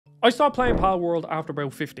I stopped playing Palworld after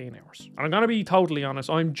about 15 hours. And I'm gonna be totally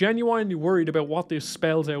honest, I'm genuinely worried about what this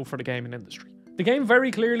spells out for the gaming industry. The game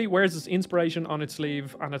very clearly wears its inspiration on its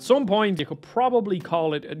sleeve, and at some point you could probably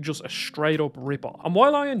call it just a straight up rip-off. And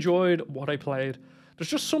while I enjoyed what I played, there's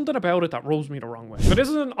just something about it that rubs me the wrong way. But this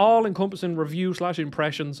is an all-encompassing review /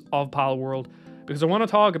 impressions of Palworld, because I want to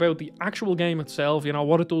talk about the actual game itself, you know,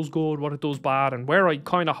 what it does good, what it does bad, and where I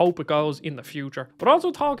kind of hope it goes in the future. But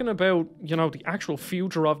also talking about, you know, the actual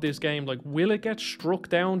future of this game, like will it get struck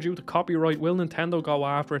down due to copyright, will Nintendo go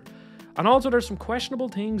after it? And also there's some questionable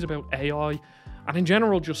things about AI, and in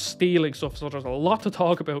general just stealing stuff, so there's a lot to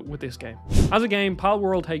talk about with this game. As a game,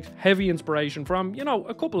 Palworld takes heavy inspiration from, you know,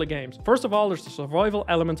 a couple of games. First of all, there's the survival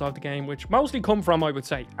elements of the game, which mostly come from, I would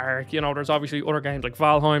say, Ark. You know, there's obviously other games like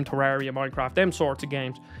Valheim, Terraria, Minecraft, them sorts of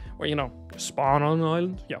games, where, you know, you spawn on an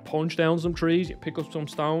island, you punch down some trees, you pick up some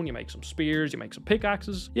stone, you make some spears, you make some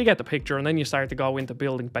pickaxes, you get the picture, and then you start to go into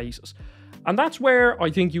building bases. And that's where I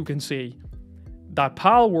think you can see that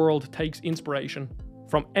Palworld takes inspiration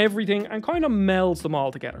from everything and kind of melds them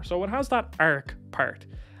all together. So it has that Ark part.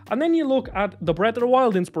 And then you look at the Breath of the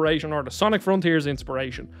Wild inspiration, or the Sonic Frontiers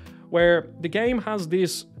inspiration, where the game has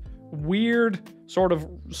this weird sort of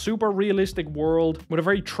super realistic world with a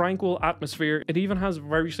very tranquil atmosphere. It even has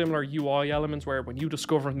very similar UI elements where when you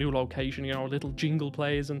discover a new location, you know, a little jingle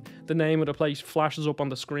plays and the name of the place flashes up on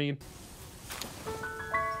the screen.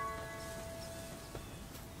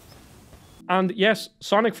 And yes,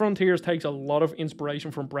 Sonic Frontiers takes a lot of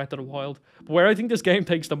inspiration from Breath of the Wild, but where I think this game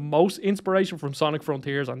takes the most inspiration from Sonic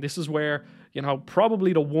Frontiers, and this is where, you know,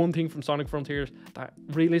 probably the one thing from Sonic Frontiers that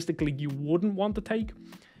realistically you wouldn't want to take,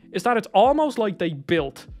 is that it's almost like they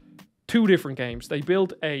built two different games. They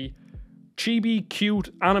built a chibi,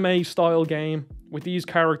 cute, anime style game with these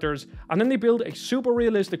characters, and then they build a super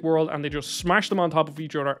realistic world and they just smash them on top of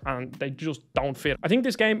each other and they just don't fit. I think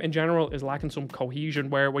this game in general is lacking some cohesion,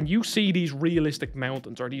 where when you see these realistic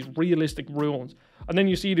mountains or these realistic ruins, and then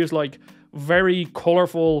you see this like very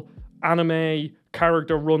colorful anime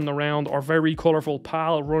character running around, or very colorful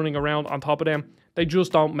pal running around on top of them, they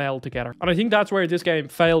just don't meld together. And I think that's where this game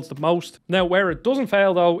fails the most. Now, where it doesn't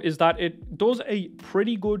fail though, is that it does a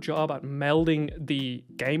pretty good job at melding the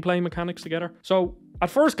gameplay mechanics together. So at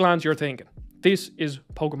first glance, you're thinking, this is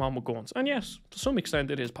Pokemon with guns. And yes, to some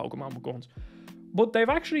extent it is Pokemon with guns. But they've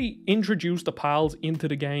actually introduced the pals into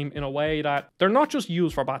the game in a way that they're not just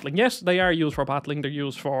used for battling. Yes, they are used for battling. They're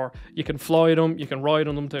used for, you can fly them, you can ride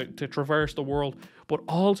on them to traverse the world, but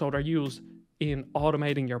also they're used in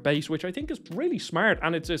automating your base, which I think is really smart.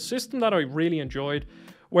 And it's a system that I really enjoyed,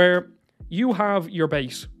 where you have your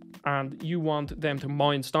base and you want them to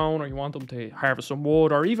mine stone, or you want them to harvest some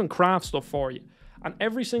wood, or even craft stuff for you. And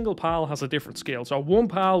every single pal has a different skill. So one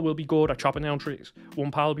pal will be good at chopping down trees,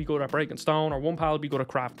 one pal will be good at breaking stone, or one pal will be good at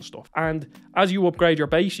crafting stuff. And as you upgrade your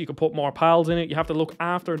base, you can put more pals in it. You have to look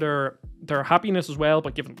after their happiness as well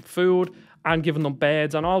by giving them food and giving them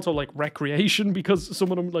beds, and also like recreation, because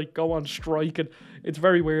some of them like go on strike, and it's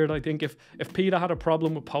very weird. I think if PETA had a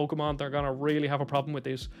problem with Pokemon, they're gonna really have a problem with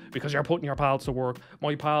this, because you're putting your pals to work.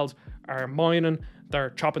 My pals are mining, they're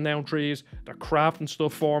chopping down trees, they're crafting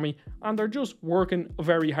stuff for me, and they're just working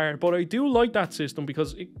very hard. But I do like that system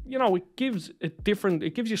because it, you know, it gives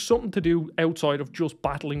you something to do outside of just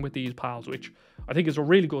battling with these pals, which I think is a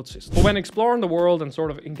really good system. But when exploring the world and sort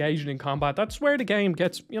of engaging in combat, that's where the game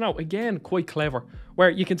gets, you know, again, quite clever. Where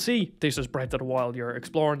you can see this is Breath of the Wild. You're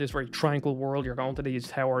exploring this very tranquil world. You're going to these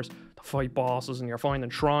towers to fight bosses, and you're finding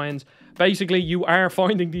shrines. Basically, you are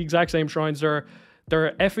finding the exact same shrines. They're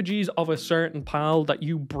effigies of a certain pal that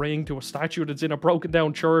you bring to a statue that's in a broken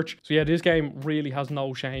down church. So yeah, this game really has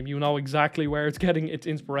no shame. You know exactly where it's getting its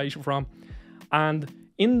inspiration from. And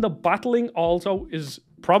in the battling also is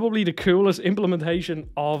probably the coolest implementation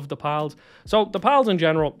of the pals. So the pals in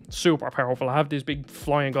general, super powerful. I have this big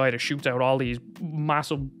flying guy that shoots out all these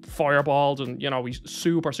massive fireballs, and you know, he's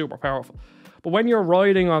super, super powerful. But when you're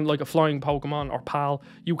riding on like a flying Pokemon or pal,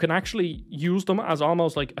 you can actually use them as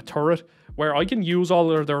almost like a turret, where I can use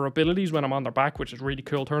all of their abilities when I'm on their back, which is really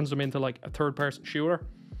cool. Turns them into like a third-person shooter.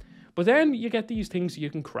 But then you get these things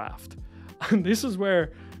you can craft. And this is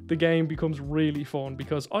where the game becomes really fun,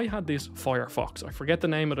 because I had this Firefox. I forget the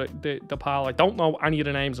name of the pal. I don't know any of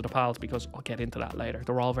the names of the pals because I'll get into that later.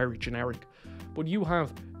 They're all very generic. But you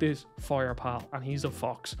have this fire pal, and he's a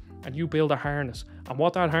fox, and you build a harness, and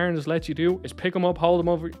what that harness lets you do is pick him up, hold him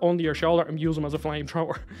over under your shoulder, and use him as a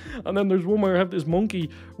flamethrower. And then there's one where I have this monkey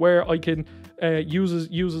where I can use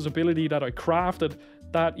his ability that I crafted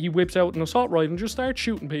that he whips out an assault rifle and just starts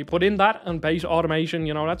shooting people. But in that and base automation,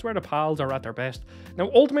 you know, that's where the pals are at their best.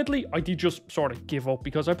 Now, ultimately, I did just sort of give up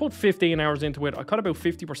because I put 15 hours into it. I cut about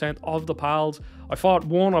 50% of the pals. I fought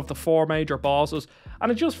one of the 4 major bosses,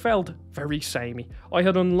 and it just felt very samey. I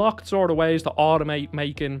had unlocked sort of ways to automate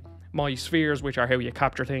making my spheres, which are how you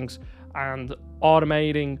capture things, and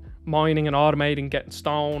automating mining and automating getting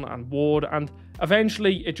stone and wood, and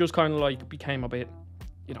eventually it just kind of like became a bit,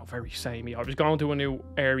 you know, very samey. I was going to a new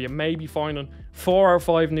area, maybe finding 4 or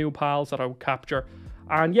 5 new pals that I would capture,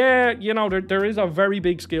 and yeah, you know, there is a very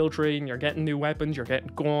big skill tree, and you're getting new weapons, you're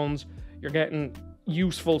getting guns, you're getting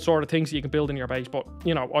useful sort of things that you can build in your base. But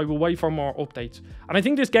you know, I will wait for more updates, and I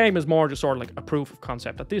think this game is more just sort of like a proof of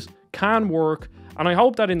concept that this can work, and I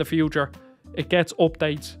hope that in the future it gets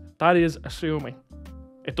updates. That is assuming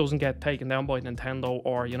it doesn't get taken down by Nintendo,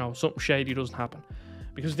 or you know, something shady doesn't happen,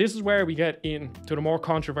 because this is where we get into the more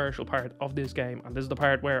controversial part of this game, and this is the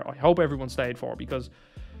part where I hope everyone stayed for, because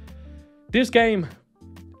this game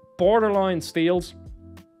borderline steals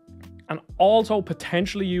and also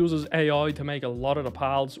potentially uses AI to make a lot of the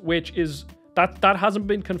pals, which is that hasn't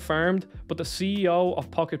been confirmed, but the CEO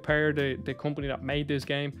of Pocket Pair, the company that made this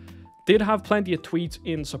game, did have plenty of tweets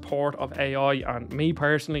in support of AI. And me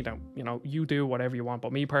personally, now, you know, you do whatever you want,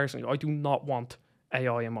 but me personally, I do not want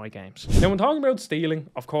AI in my games. Now, when talking about stealing,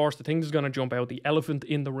 of course, the thing that's going to jump out, the elephant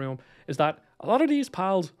in the room, is that a lot of these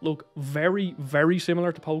pals look very, very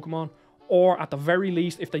similar to Pokemon, or at the very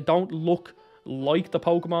least, if they don't look like the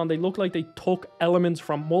Pokemon, they look like they took elements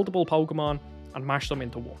from multiple Pokemon and mashed them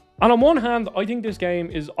into one. And on one hand, I think this game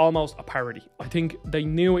is almost a parody. I think they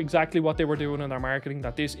knew exactly what they were doing in their marketing,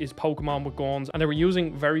 that this is Pokemon with guns, and they were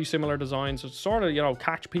using very similar designs to sort of, you know,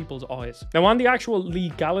 catch people's eyes. Now, on the actual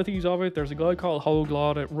legalities of it, there's a guy called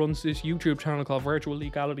Hoglaw that runs this YouTube channel called Virtual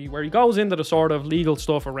Legality, where he goes into the sort of legal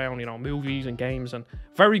stuff around, you know, movies and games, and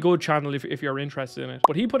very good channel if you're interested in it.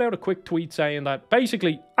 But he put out a quick tweet saying that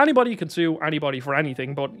basically anybody can sue anybody for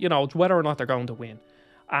anything, but, you know, it's whether or not they're going to win.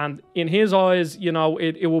 And in his eyes, you know,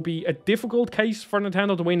 it will be a difficult case for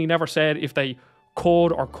Nintendo to win. He never said if they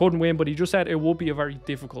could or couldn't win, but he just said it would be a very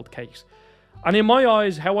difficult case. And in my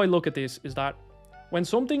eyes, how I look at this is that when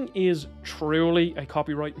something is truly a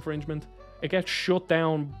copyright infringement, it gets shut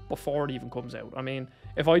down before it even comes out. I mean,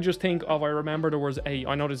 if I just think of, I remember there was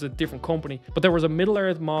I know there's a different company, but there was a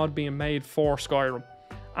Middle-earth mod being made for Skyrim,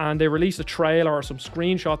 and they released a trailer or some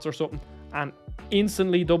screenshots or something, and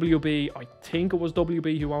instantly WB, I think it was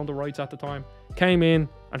WB who owned the rights at the time, came in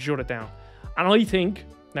and shut it down. And I think,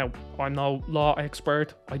 now I'm no law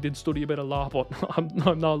expert, I did study a bit of law, but I'm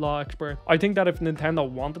no law expert. I think that if Nintendo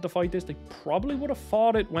wanted to fight this, they probably would have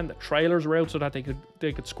fought it when the trailers were out so that they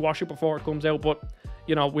could squash it before it comes out. But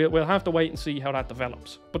you know, we'll have to wait and see how that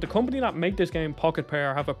develops. But the company that made this game, Pocket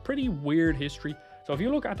Pair, have a pretty weird history. So if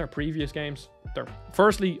you look at their previous games, they're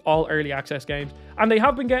firstly all early access games, and they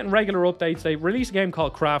have been getting regular updates. They released a game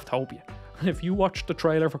called Craftopia. If you watch the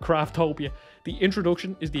trailer for Craftopia, the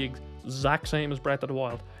introduction is the exact same as Breath of the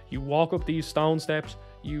Wild. You walk up these stone steps,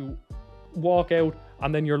 you walk out,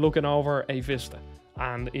 and then you're looking over a vista.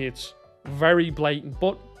 And it's very blatant,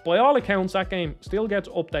 but by all accounts, that game still gets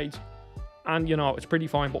updates, and you know, it's pretty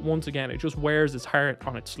fine, but once again, it just wears its heart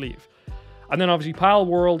on its sleeve. And then obviously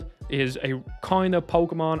Palworld is a kind of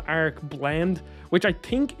Pokemon Arc blend, which I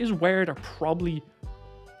think is where they're probably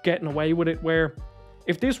getting away with it, where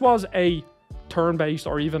if this was a turn-based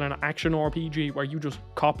or even an action RPG where you just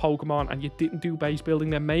caught Pokemon and you didn't do base building,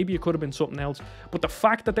 then maybe it could have been something else. But the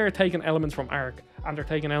fact that they're taking elements from Arc, and they're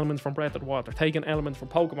taking elements from Breath of the Wild, they're taking elements from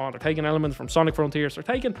Pokemon, they're taking elements from Sonic Frontiers, they're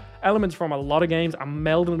taking elements from a lot of games and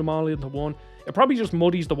melding them all into one, it probably just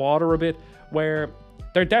muddies the water a bit, where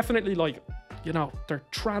they're definitely like, you know, they're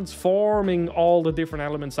transforming all the different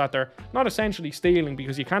elements that they're not essentially stealing,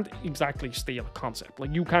 because you can't exactly steal a concept.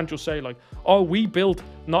 Like, you can't just say like, oh, we built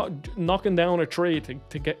knocking down a tree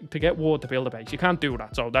to get wood to build a base. You can't do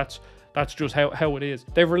that. So that's just how it is.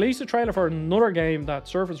 They've released a trailer for another game that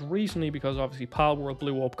surfaced recently because obviously Palworld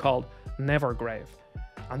blew up, called Nevergrave.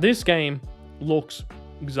 And this game looks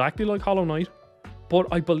exactly like Hollow Knight, but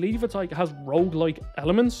I believe it's like, it has roguelike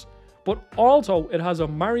elements. But also, it has a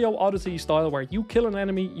Mario Odyssey style where you kill an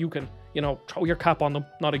enemy, you can, you know, throw your cap on them.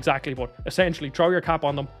 Not exactly, but essentially throw your cap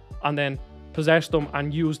on them and then possess them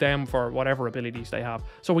and use them for whatever abilities they have.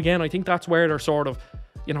 So again, I think that's where they're sort of,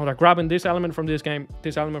 you know, they're grabbing this element from this game,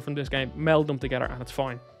 this element from this game, meld them together, and it's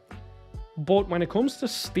fine. But when it comes to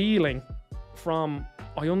stealing from,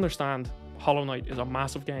 I understand Hollow Knight is a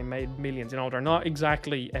massive game, made millions. You know, they're not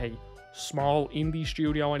exactly a small indie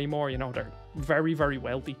studio anymore. You know, they're very, very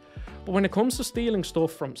wealthy. But when it comes to stealing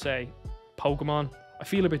stuff from, say, Pokemon, I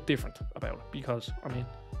feel a bit different about it because, I mean,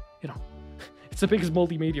 you know, it's the biggest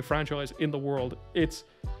multimedia franchise in the world. It's,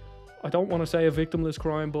 I don't want to say a victimless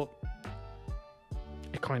crime, but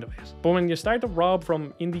it kind of is. But when you start to rob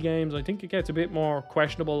from indie games, I think it gets a bit more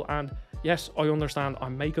questionable. And yes, I understand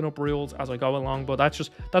I'm making up rules as I go along, but that's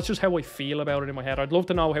just how I feel about it in my head. I'd love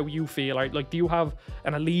to know how you feel. Like, do you have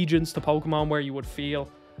an allegiance to Pokemon where you would feel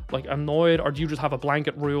like annoyed, or do you just have a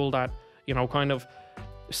blanket rule that, you know, kind of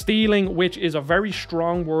stealing, which is a very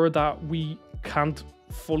strong word that we can't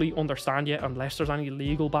fully understand yet unless there's any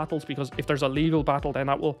legal battles, because if there's a legal battle, then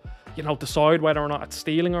that will, you know, decide whether or not it's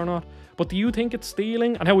stealing or not. But do you think it's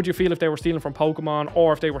stealing? And how would you feel if they were stealing from Pokemon,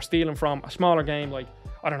 or if they were stealing from a smaller game like,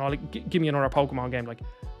 I don't know, like, give me another Pokemon game like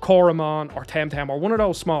Koromon or Temtem or one of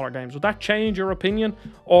those smaller games? Would that change your opinion,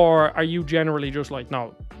 or are you generally just like,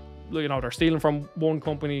 no, you know, they're stealing from one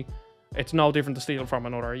company, it's no different to stealing from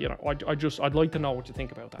another? You know, I'd like to know what you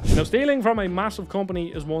think about that. Now, stealing from a massive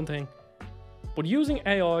company is one thing, but using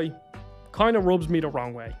AI kind of rubs me the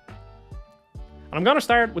wrong way. And I'm going to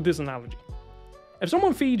start with this analogy. If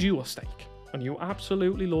someone feeds you a steak and you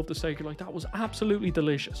absolutely love the steak, you're like, that was absolutely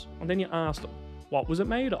delicious. And then you ask them, what was it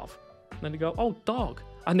made of? And then they go, oh, dog.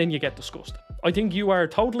 And then you get disgusted. I think you are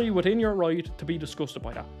totally within your right to be disgusted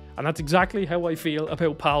by that. And that's exactly how I feel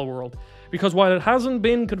about Palworld. Because while it hasn't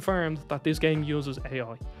been confirmed that this game uses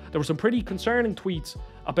AI, there were some pretty concerning tweets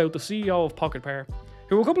about the CEO of Pocket Pair,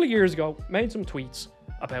 who a couple of years ago made some tweets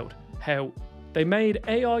about how they made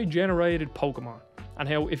AI-generated Pokemon, and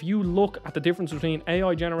how if you look at the difference between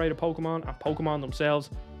AI-generated Pokemon and Pokemon themselves,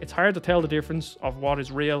 it's hard to tell the difference of what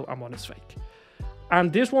is real and what is fake.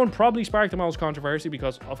 And this one probably sparked the most controversy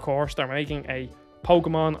because, of course, they're making a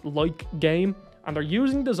Pokemon-like game, and they're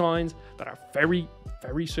using designs that are very,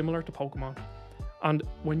 very similar to Pokemon. And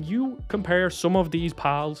when you compare some of these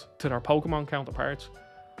pals to their Pokemon counterparts,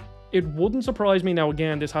 it wouldn't surprise me, now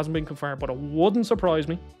again, this hasn't been confirmed, but it wouldn't surprise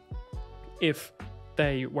me if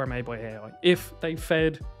they were made by AI. If they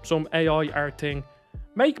fed some AI art thing,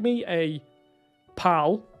 make me a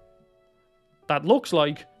pal that looks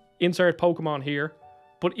like insert Pokemon here,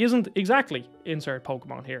 but isn't exactly insert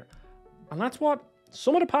Pokemon here. And that's what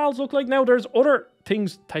some of the pals look like. Now, there's other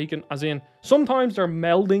things taken, as in, sometimes they're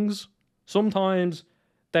meldings, sometimes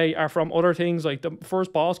they are from other things. Like the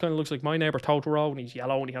first boss kind of looks like my neighbor Totoro, and he's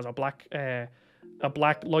yellow and he has a black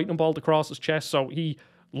lightning bolt across his chest, so he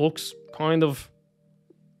looks kind of,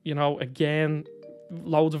 you know, again,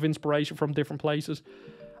 loads of inspiration from different places.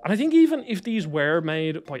 And I think even if these were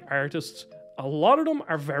made by artists, a lot of them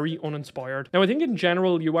are very uninspired. Now, I think in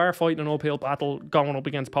general, you are fighting an uphill battle going up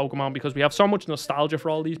against Pokemon because we have so much nostalgia for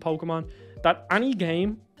all these Pokemon that any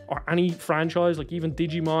game or any franchise, like even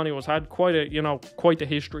Digimon, who has had quite a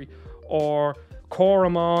history, or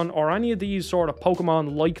Koromon, or any of these sort of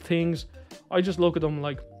Pokemon-like things, I just look at them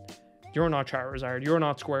like, you're not Charizard, you're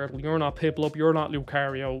not Squirtle, you're not Piplup, you're not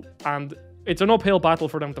Lucario, and it's an uphill battle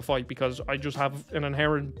for them to fight because I just have an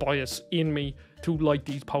inherent bias in me to like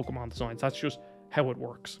these Pokemon designs. That's just how it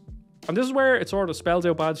works. And this is where it sort of spells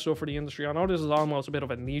out bad stuff for the industry. I know this is almost a bit of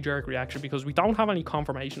a knee-jerk reaction because we don't have any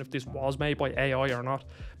confirmation if this was made by AI or not.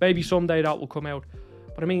 Maybe someday that will come out.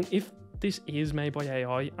 But I mean, if this is made by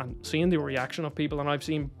AI, and seeing the reaction of people, and I've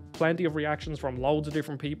seen plenty of reactions from loads of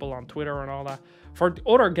different people on Twitter and all that, for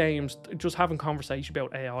other games, just having conversation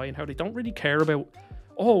about AI and how they don't really care about,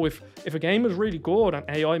 oh, if a game is really good and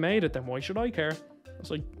AI made it, then why should I care? It's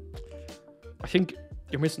like, I think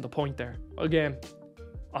you're missing the point there. Again,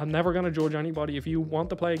 I'm never going to judge anybody. If you want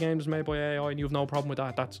to play games made by AI and you have no problem with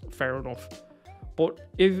that, that's fair enough. But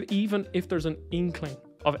even if there's an inkling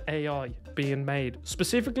of AI being made,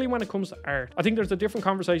 specifically when it comes to art, I think there's a different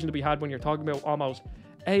conversation to be had when you're talking about almost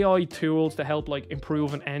AI tools to help like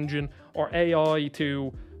improve an engine, or AI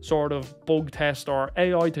to sort of bug test, or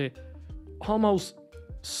AI to almost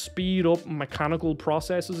speed up mechanical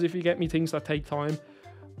processes, if you get me, things that take time,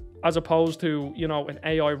 as opposed to, you know, an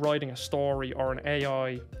AI writing a story or an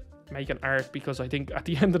AI making art. Because I think at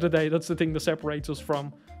the end of the day, that's the thing that separates us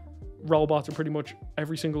from robots and pretty much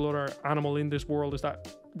every single other animal in this world, is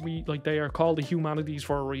that they are called the humanities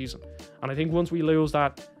for a reason. And I think once we lose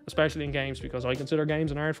that, especially in games, because I consider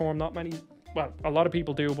games an art form, not many, well, a lot of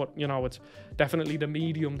people do, but you know, it's definitely the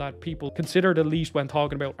medium that people consider the least when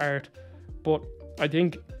talking about art. But I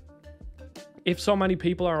think if so many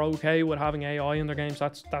people are okay with having AI in their games,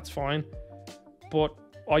 that's fine. But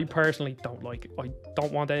I personally don't like it. I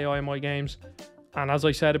don't want AI in my games. And as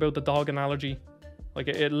I said about the dog analogy, like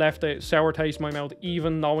it left a sour taste in my mouth,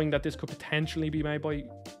 even knowing that this could potentially be made by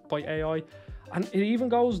AI. And it even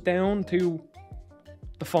goes down to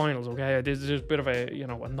the finals, okay? This is a bit of a, you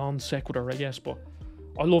know, a non sequitur, I guess, but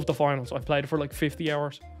I love the finals. I've played it for like 50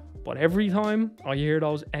 hours. But every time I hear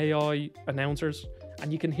those AI announcers,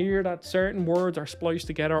 and you can hear that certain words are spliced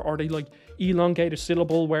together, or they like elongate a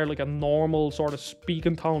syllable where like a normal sort of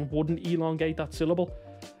speaking tone wouldn't elongate that syllable.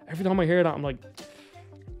 Every time I hear that, I'm like,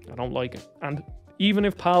 I don't like it. And even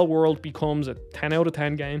if Palworld becomes a 10 out of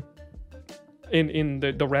 10 game in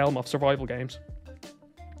the realm of survival games,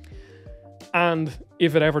 and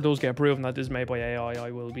if it ever does get proven that this is made by AI,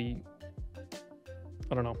 I will be,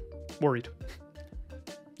 I don't know, worried.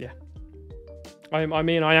 Yeah. I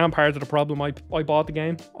mean, I am part of the problem. I bought the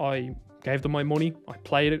game. I gave them my money. I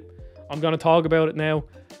played it. I'm going to talk about it now.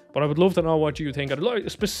 But I would love to know what you think.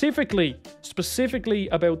 Specifically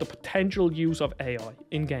about the potential use of AI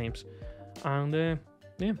in games. And,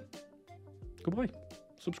 yeah. Goodbye.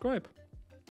 Subscribe.